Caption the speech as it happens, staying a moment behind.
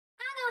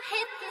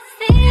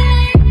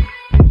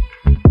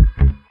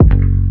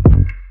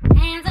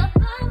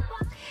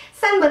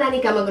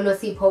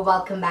Nosipho,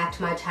 welcome back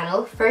to my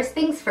channel. First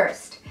things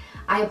first,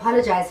 I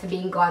apologize for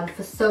being gone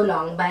for so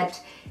long, but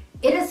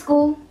it is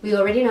school. We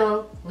already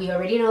know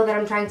that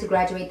I'm trying to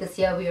graduate this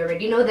year. We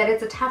already know that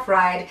it's a tough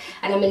ride,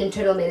 and I'm in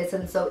internal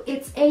medicine, so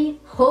it's a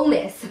whole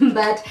mess.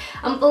 But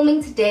I'm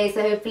filming today,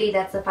 so hopefully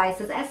that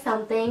suffices as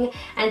something.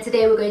 And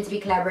today we're going to be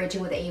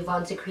collaborating with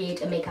Avon to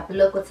create a makeup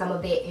look with some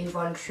of their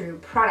Avon True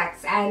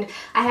products. And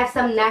I have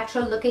some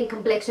natural looking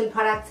complexion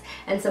products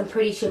and some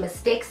pretty shimmer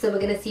sticks, so we're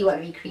going to see what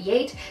we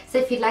create. So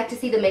if you'd like to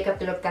see the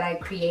makeup look that I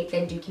create,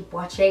 then do keep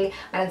watching.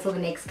 But until the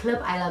next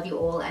clip, I love you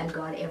all, and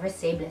God ever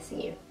stay blessing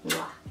you.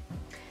 Mwah.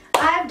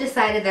 I've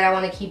decided that I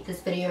want to keep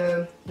this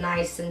video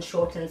nice and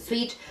short and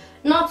sweet,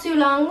 not too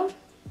long,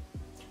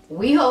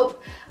 we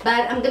hope,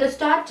 but I'm going to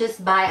start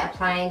just by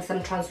applying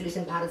some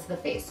translucent powder to the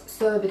face.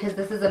 So because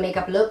this is a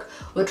makeup look,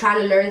 we're trying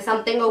to learn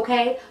something,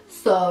 okay?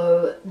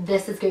 So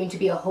this is going to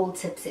be a whole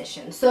tip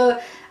session. So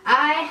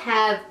I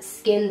have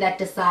skin that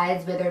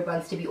decides whether it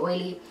wants to be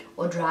oily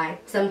or dry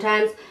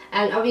sometimes,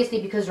 and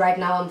obviously because right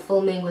now I'm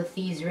filming with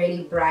these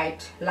really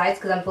bright lights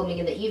because I'm filming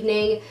in the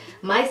evening,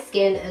 my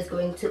skin is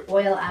going to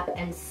oil up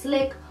and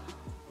slick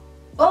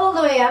all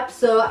the way up.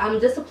 So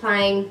I'm just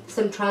applying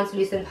some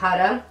translucent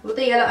powder with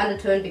a yellow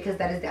undertone because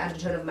that is the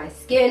undertone of my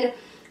skin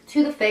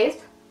to the face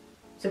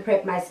to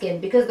prep my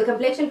skin, because the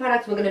complexion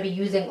products we're going to be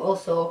using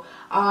also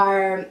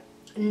are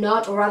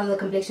not, or rather the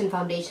complexion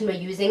foundation we're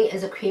using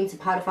is a cream to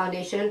powder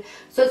foundation.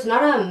 So it's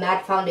not a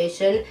matte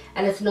foundation,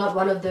 and it's not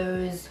one of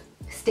those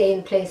stay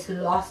in place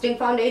lasting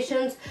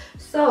foundations.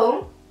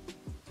 So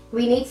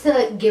we need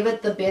to give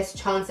it the best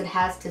chance it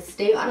has to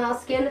stay on our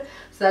skin.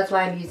 So that's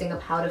why I'm using a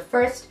powder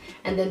first,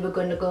 and then we're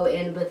going to go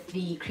in with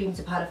the cream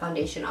to powder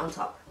foundation on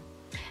top.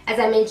 As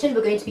I mentioned,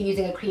 we're going to be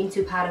using a cream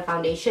to powder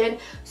foundation.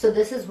 So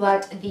this is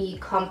what the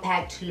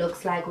compact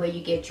looks like, where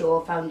you get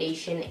your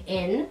foundation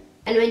in.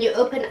 And when you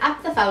open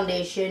up the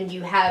foundation,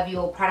 you have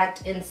your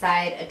product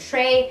inside a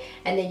tray,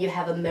 and then you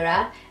have a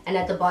mirror, and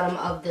at the bottom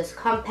of this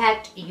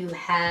compact you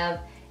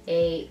have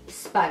a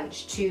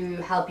sponge to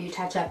help you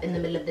touch up in the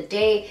middle of the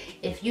day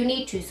if you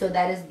need to. So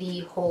that is the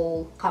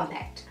whole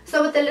compact.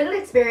 So with the little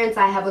experience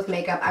I have with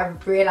makeup,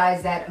 I've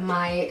realized that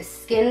my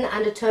skin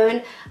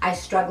undertone I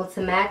struggle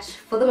to match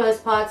for the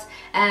most part,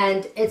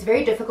 and it's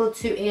very difficult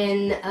to,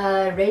 in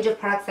a range of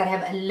products that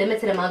have a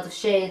limited amount of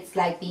shades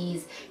like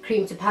these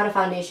cream to powder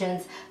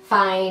foundations,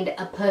 find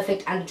a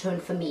perfect undertone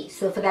for me.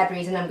 So for that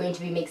reason I'm going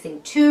to be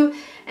mixing two,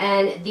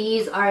 and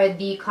these are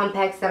the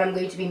compacts that I'm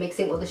going to be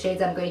mixing, or the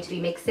shades I'm going to be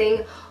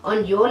mixing.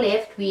 On your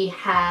left we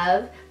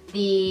have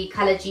the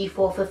color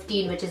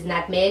G415, which is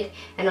nutmeg,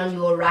 and on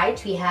your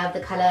right we have the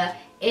color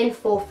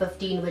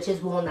N415, which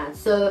is walnut.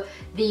 So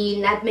the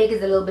nutmeg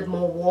is a little bit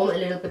more warm, a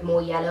little bit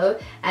more yellow,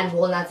 and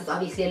walnuts is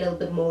obviously a little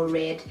bit more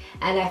red.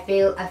 And I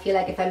feel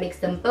like if I mix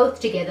them both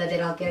together,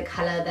 then I'll get a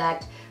color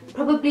that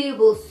probably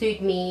will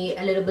suit me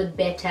a little bit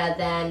better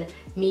than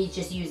me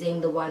just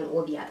using the one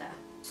or the other.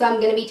 So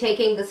I'm going to be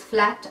taking this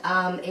flat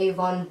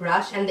Avon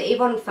brush, and the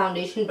Avon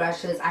foundation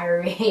brushes I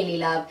really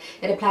love.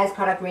 It applies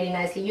product really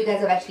nicely. You guys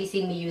have actually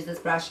seen me use this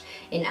brush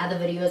in other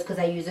videos because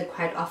I use it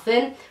quite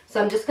often.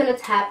 So I'm just going to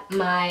tap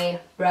my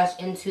brush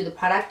into the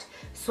product,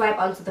 swipe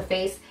onto the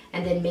face,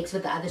 and then mix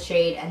with the other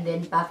shade, and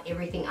then buff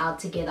everything out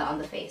together on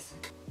the face.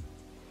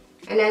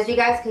 And as you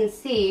guys can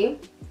see,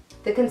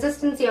 the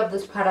consistency of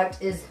this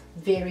product is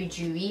very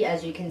dewy,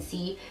 as you can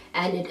see,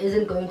 and it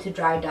isn't going to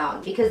dry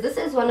down, because this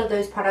is one of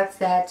those products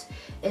that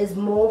is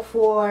more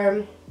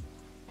for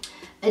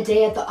a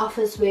day at the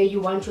office where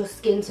you want your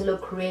skin to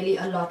look really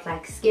a lot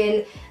like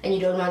skin, and you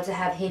don't want to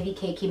have heavy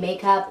cakey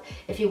makeup.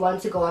 If you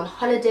want to go on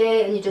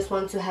holiday and you just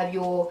want to have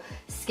your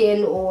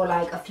skin or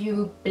like a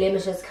few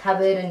blemishes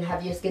covered and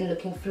have your skin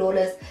looking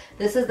flawless,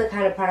 this is the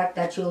kind of product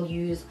that you'll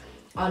use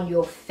on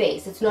your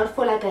face. It's not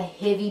for like a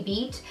heavy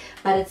beat,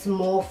 but it's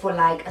more for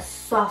like a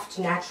soft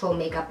natural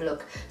makeup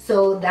look.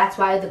 So that's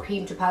why the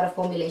cream to powder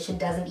formulation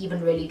doesn't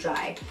even really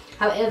dry.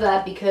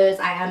 However, because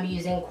I am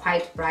using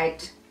quite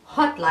bright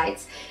hot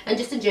lights, and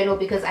just in general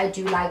because I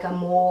do like a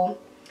more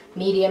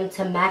medium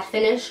to matte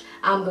finish,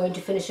 I'm going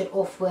to finish it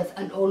off with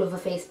an all over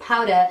face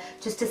powder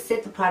just to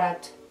set the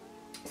product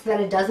so that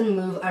it doesn't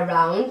move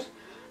around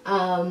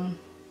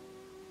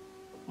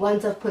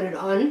once I've put it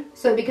on.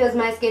 So because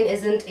my skin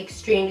isn't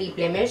extremely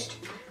blemished,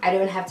 I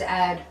don't have to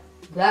add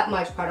that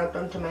much product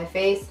onto my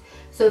face.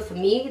 So for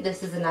me,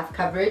 this is enough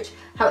coverage.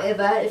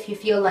 However, if you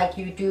feel like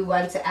you do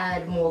want to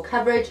add more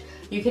coverage,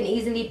 you can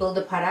easily build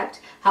the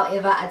product.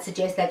 However, I'd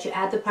suggest that you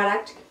add the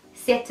product,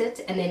 set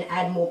it, and then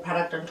add more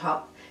product on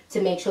top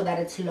to make sure that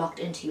it's locked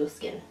into your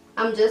skin.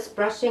 I'm just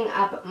brushing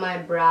up my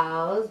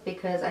brows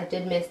because I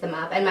did mess them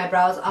up, and my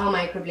brows are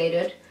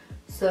microbladed.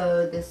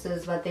 So this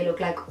is what they look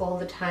like all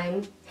the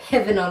time.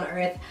 Heaven on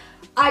earth.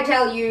 I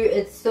tell you,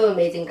 it's so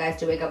amazing, guys,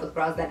 to wake up with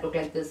brows that look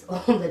like this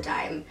all the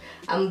time.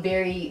 I'm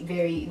very,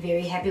 very,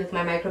 very happy with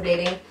my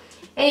microblading.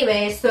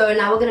 Anyway, so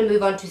now we're going to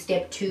move on to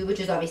step 2, which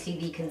is obviously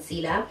the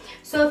concealer.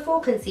 So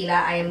for concealer,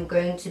 I am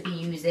going to be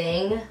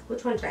using,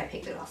 which one did I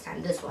pick the last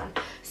time? This one.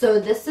 So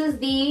this is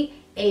the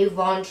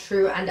Avon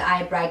True Under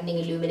Eye Brightening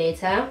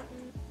Illuminator,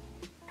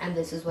 and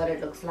this is what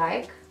it looks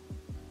like.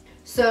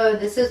 So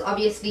this is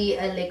obviously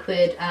a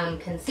liquid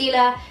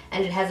concealer,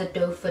 and it has a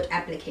doe foot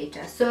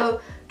applicator.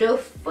 So doe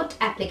foot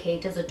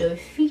applicators or doe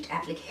feet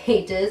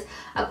applicators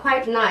are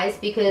quite nice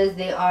because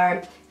they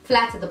are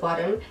flat at the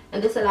bottom,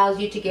 and this allows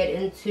you to get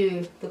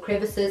into the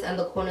crevices and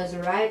the corners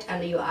right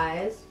under your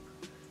eyes.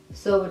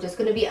 So we're just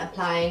going to be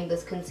applying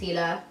this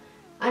concealer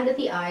under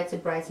the eye to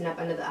brighten up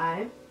under the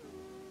eye.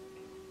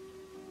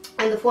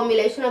 And the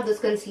formulation of this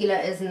concealer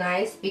is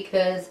nice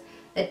because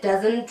it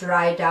doesn't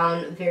dry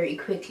down very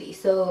quickly,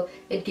 so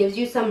it gives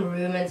you some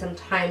room and some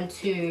time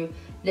to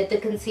let the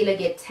concealer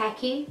get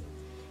tacky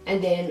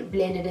and then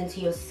blend it into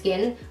your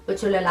skin,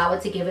 which will allow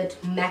it to give it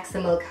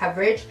maximal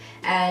coverage,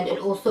 and it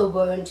also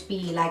won't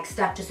be like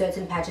stuck to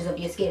certain patches of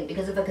your skin,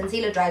 because if a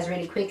concealer dries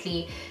really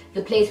quickly,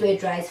 the place where it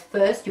dries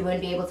first you won't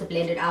be able to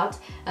blend it out,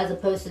 as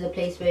opposed to the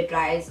place where it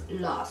dries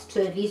last.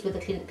 So at least with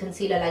a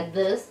concealer like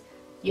this,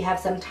 you have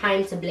some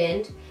time to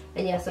blend,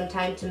 and you have some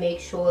time to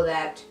make sure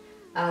that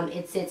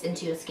it sits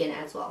into your skin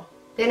as well.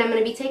 Then I'm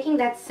going to be taking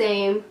that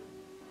same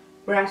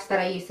brush that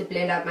I used to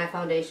blend out my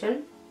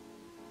foundation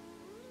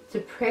to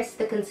press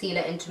the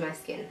concealer into my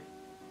skin.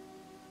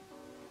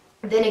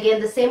 Then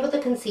again, the same with the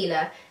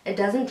concealer, it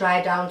doesn't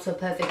dry down so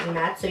perfectly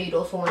matte, so you'd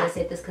also want to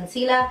set this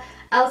concealer,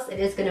 else it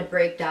is going to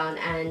break down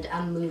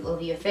and move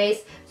over your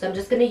face. So I'm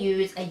just going to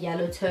use a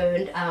yellow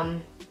toned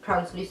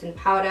translucent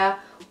powder,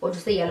 or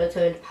just a yellow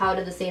toned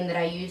powder, the same that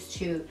I used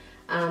to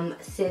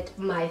set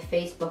my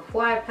face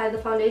before I apply the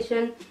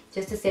foundation,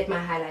 just to set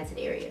my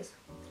highlighted areas.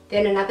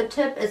 Then another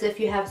tip is, if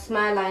you have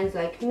smile lines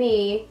like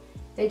me,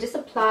 then just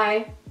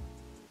apply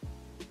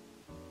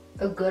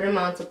a good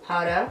amount of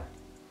powder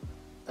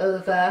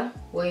over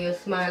where your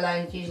smile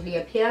lines usually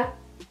appear.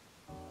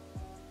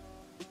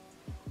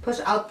 Push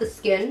out the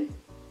skin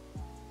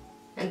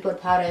and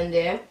put powder in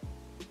there,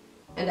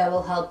 and that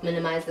will help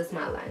minimize the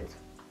smile lines.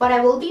 What I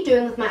will be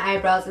doing with my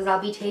eyebrows is I'll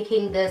be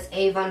taking this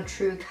Avon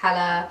True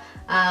Color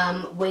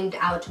Winged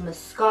Out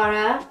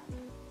Mascara,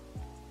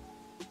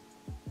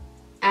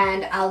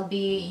 and I'll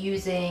be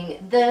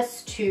using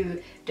this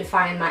to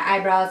define my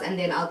eyebrows, and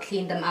then I'll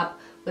clean them up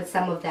with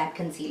some of that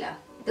concealer.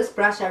 This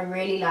brush I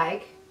really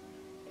like,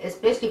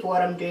 especially for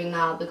what I'm doing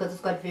now, because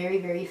it's got very,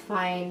 very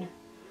fine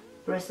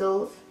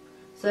bristles,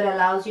 so it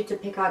allows you to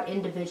pick out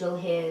individual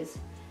hairs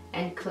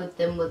and coat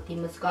them with the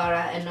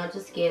mascara and not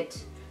just get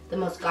the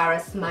mascara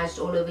smudged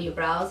all over your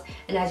brows.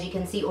 And as you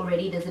can see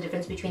already, there's a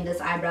difference between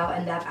this eyebrow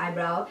and that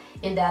eyebrow,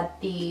 in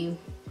that the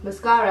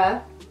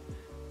mascara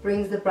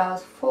brings the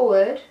brows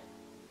forward,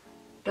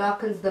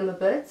 darkens them a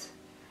bit,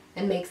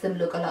 and makes them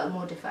look a lot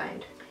more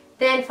defined.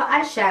 Then for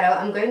eyeshadow,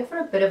 I'm going for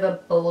a bit of a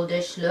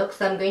boldish look,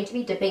 so I'm going to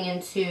be dipping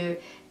into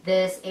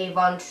this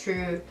Avon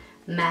True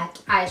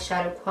Matte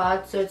Eyeshadow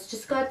Quad. So it's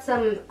just got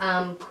some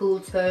cool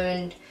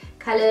toned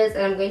colors,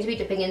 and I'm going to be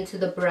dipping into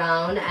the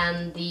brown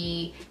and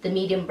the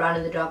medium brown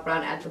and the dark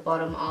brown at the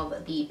bottom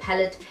of the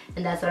palette,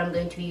 and that's what I'm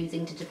going to be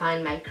using to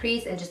define my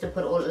crease and just to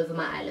put all over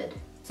my eyelid.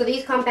 So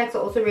these compacts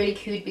are also really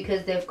cute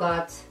because they've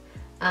got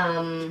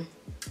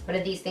what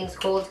are these things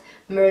called?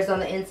 Mirrors on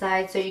the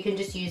inside, so you can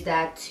just use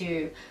that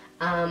to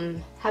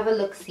have a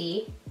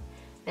look-see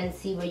and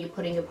see where you're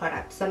putting your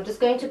product. So I'm just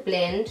going to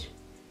blend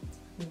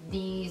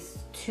these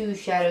two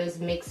shadows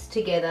mixed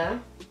together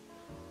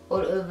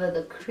all over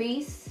the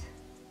crease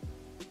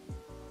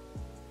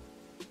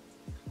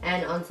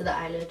and onto the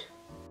eyelid.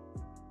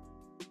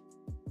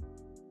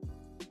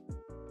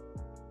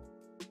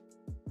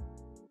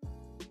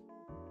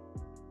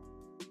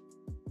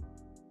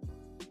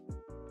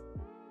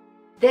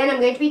 Then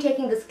I'm going to be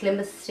taking this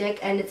glimmer stick,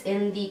 and it's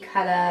in the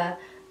color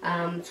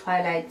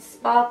Twilight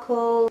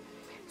Sparkle.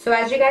 So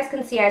as you guys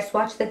can see, I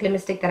swatched the glimmer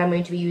stick that I'm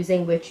going to be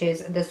using, which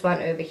is this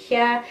one over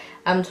here,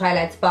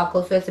 Twilight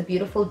Sparkle. So it's a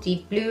beautiful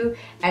deep blue,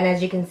 and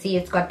as you can see,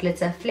 it's got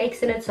glitter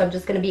flakes in it, so I'm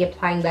just going to be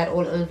applying that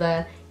all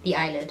over the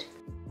eyelid.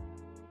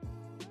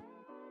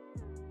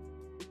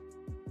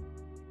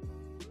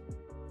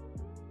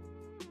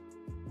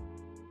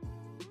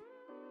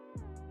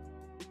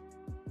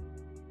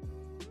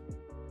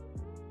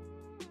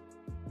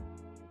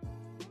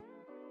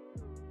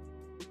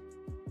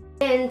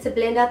 Then to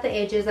blend out the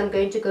edges, I'm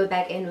going to go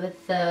back in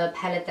with the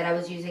palette that I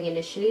was using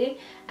initially,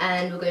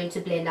 and we're going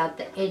to blend out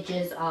the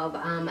edges of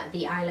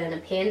the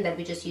eyeliner pen that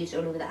we just used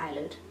all over the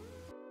eyelid.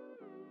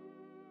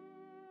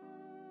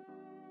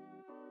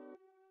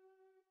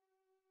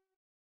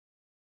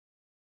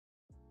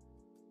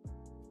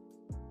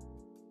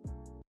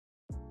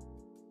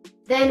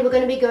 Then we're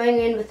going to be going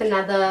in with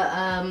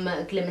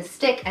another glimmer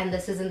stick, and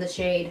this is in the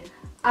shade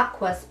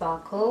Aqua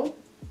Sparkle,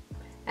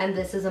 and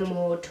this is a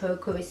more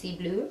turquoisey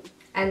blue.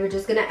 And we're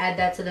just going to add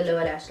that to the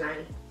lower lash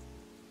line.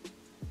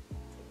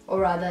 or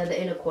rather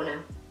the inner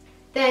corner.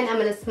 Then I'm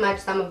going to smudge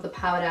some of the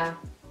powder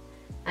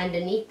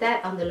underneath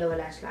that on the lower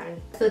lash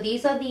line. So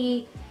these are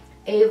the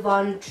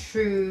Avon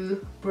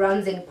True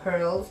Bronzing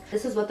Pearls.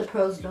 This is what the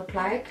pearls look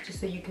like, just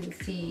so you can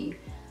see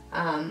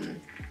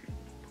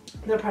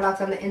the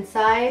products on the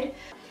inside.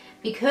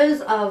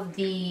 Because of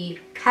the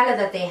color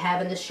that they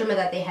have and the shimmer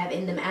that they have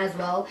in them as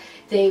well,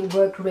 they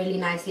work really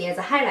nicely as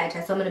a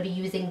highlighter. So I'm going to be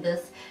using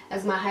this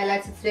as my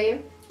highlighter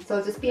today. So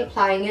I'll just be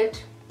applying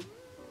it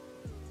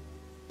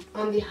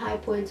on the high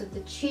points of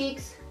the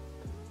cheeks,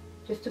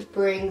 just to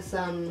bring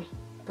some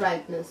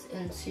brightness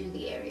into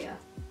the area.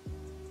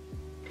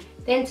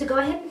 Then to go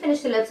ahead and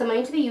finish the lips, I'm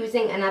going to be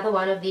using another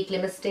one of the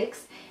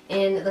Glimmersticks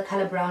in the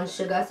color Brown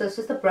Sugar. So it's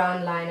just a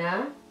brown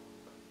liner.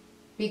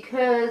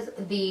 Because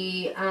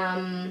the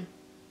eye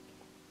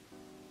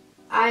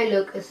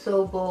look is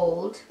so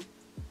bold,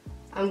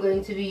 I'm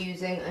going to be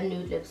using a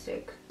nude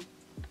lipstick.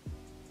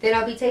 Then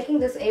I'll be taking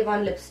this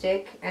Avon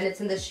lipstick, and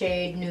it's in the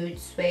shade Nude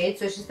Suede.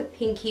 So it's just a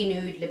pinky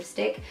nude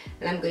lipstick,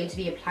 and I'm going to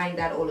be applying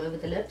that all over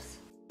the lips.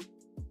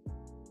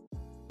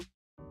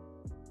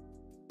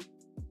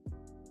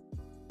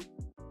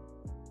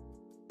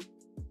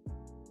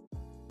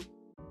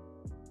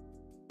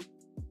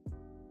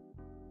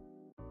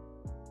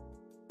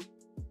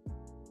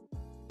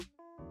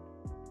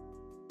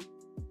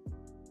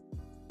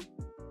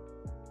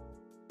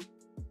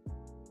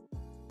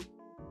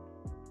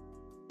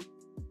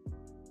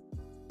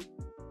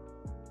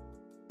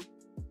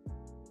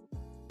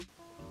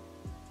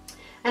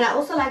 And I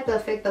also like the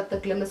effect that the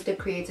glimmer stick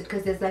created,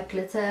 because there's like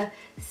glitter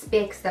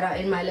specks that are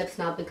in my lips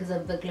now because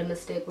of the glimmer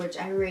stick, which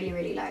I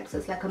really like. So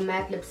it's like a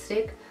matte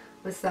lipstick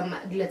with some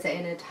glitter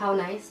in it. How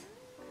nice.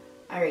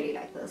 I really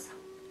like this.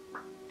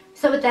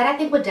 So with that, I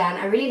think we're done.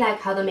 I really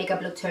like how the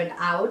makeup look turned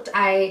out.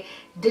 I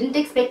didn't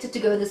expect it to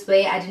go this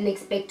way. I didn't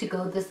expect to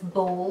go this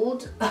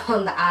bold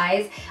on the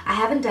eyes. I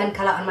haven't done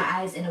color on my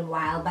eyes in a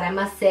while, but I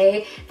must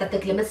say that the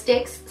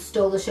Glimmersticks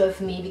stole the show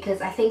for me,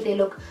 because I think they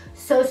look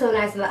so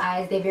nice on the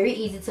eyes. They're very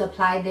easy to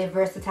apply. They're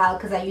versatile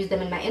because I use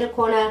them in my inner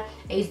corner,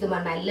 I use them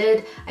on my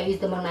lid, I use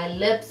them on my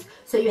lips.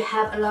 So you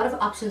have a lot of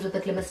options with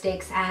the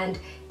Glimmersticks, and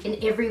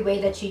in every way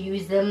that you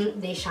use them,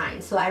 they shine.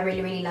 So I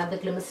really love the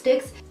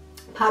Glimmersticks.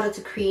 Powder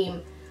to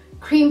cream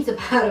to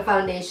powder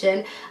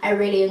foundation, I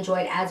really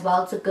enjoyed as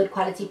well. It's a good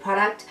quality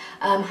product.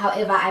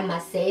 However, I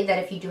must say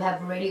that if you do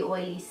have really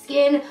oily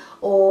skin,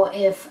 or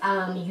if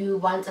you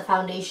want a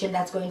foundation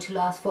that's going to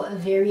last for a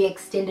very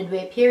extended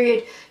wear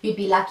period, you'd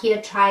be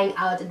luckier trying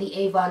out the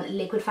Avon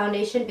liquid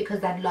foundation, because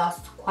that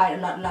lasts quite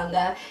a lot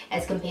longer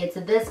as compared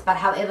to this. But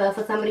however,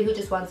 for somebody who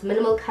just wants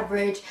minimal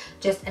coverage,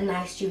 just a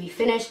nice dewy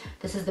finish,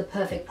 this is the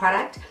perfect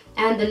product.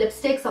 And the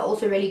lipsticks are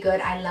also really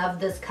good. I love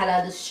this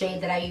color, this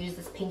shade that I use,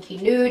 this pinky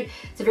nude.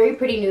 It's a very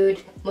pretty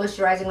nude,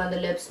 moisturizing on the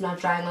lips, not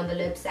drying on the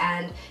lips,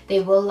 and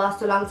they will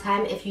last a long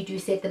time if you do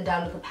set them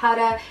down with a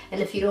powder.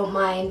 And if you don't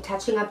mind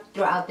touching up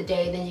throughout the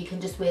day, then you can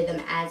just wear them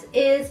as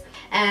is.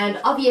 And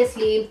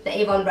obviously the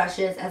Avon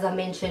brushes, as I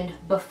mentioned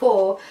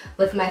before,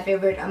 with my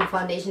favorite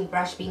foundation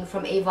brush being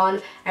from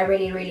Avon. I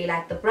really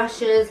like the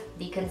brushes.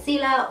 The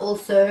concealer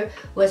also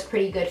was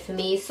pretty good for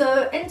me.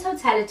 So in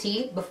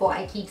totality, before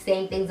I keep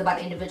saying things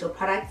about individual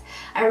products,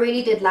 I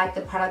really did like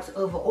the products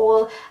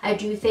overall. I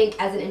do think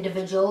as an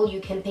individual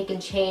you can pick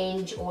and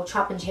change, or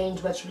chop and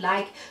change what you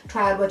like,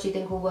 try out what you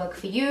think will work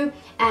for you.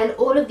 And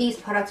all of these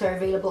products are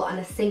available on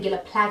a singular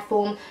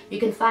platform. You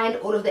can find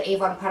all of the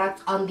Avon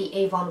products on the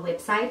Avon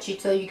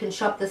website, so you can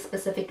shop this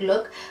specific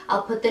look.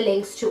 I'll put the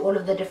links to all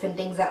of the different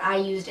things that I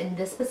used in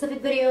this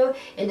specific video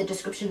in the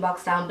description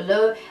box down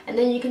below, and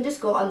then you can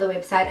just go on the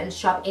website and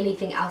shop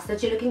anything else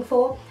that you're looking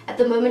for. At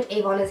the moment,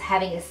 Avon is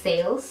having a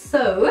sale,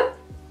 so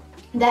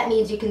that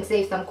means you can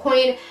save some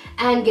coin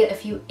and get a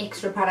few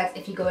extra products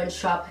if you go and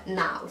shop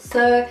now.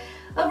 So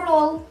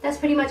overall, that's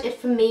pretty much it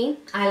for me.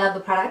 I love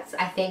the products.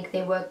 I think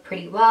they work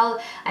pretty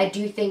well. I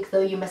do think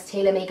though you must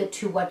tailor make it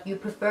to what you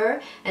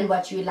prefer and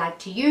what you like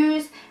to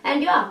use.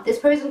 And yeah, there's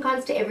pros and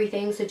cons to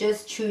everything, so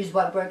just choose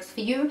what works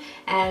for you,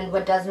 and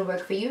what doesn't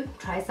work for you,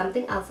 try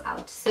something else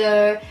out.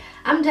 So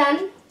I'm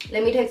done.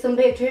 Let me take some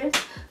pictures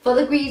for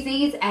the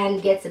greasies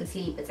and get some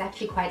sleep. It's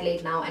actually quite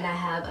late now, and I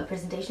have a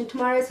presentation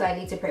tomorrow, so I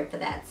need to prep for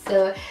that.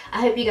 So I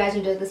hope you guys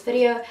enjoyed this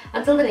video.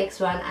 Until the next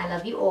one, I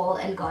love you all,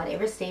 and God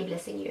ever stay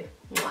blessing you.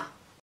 Mwah.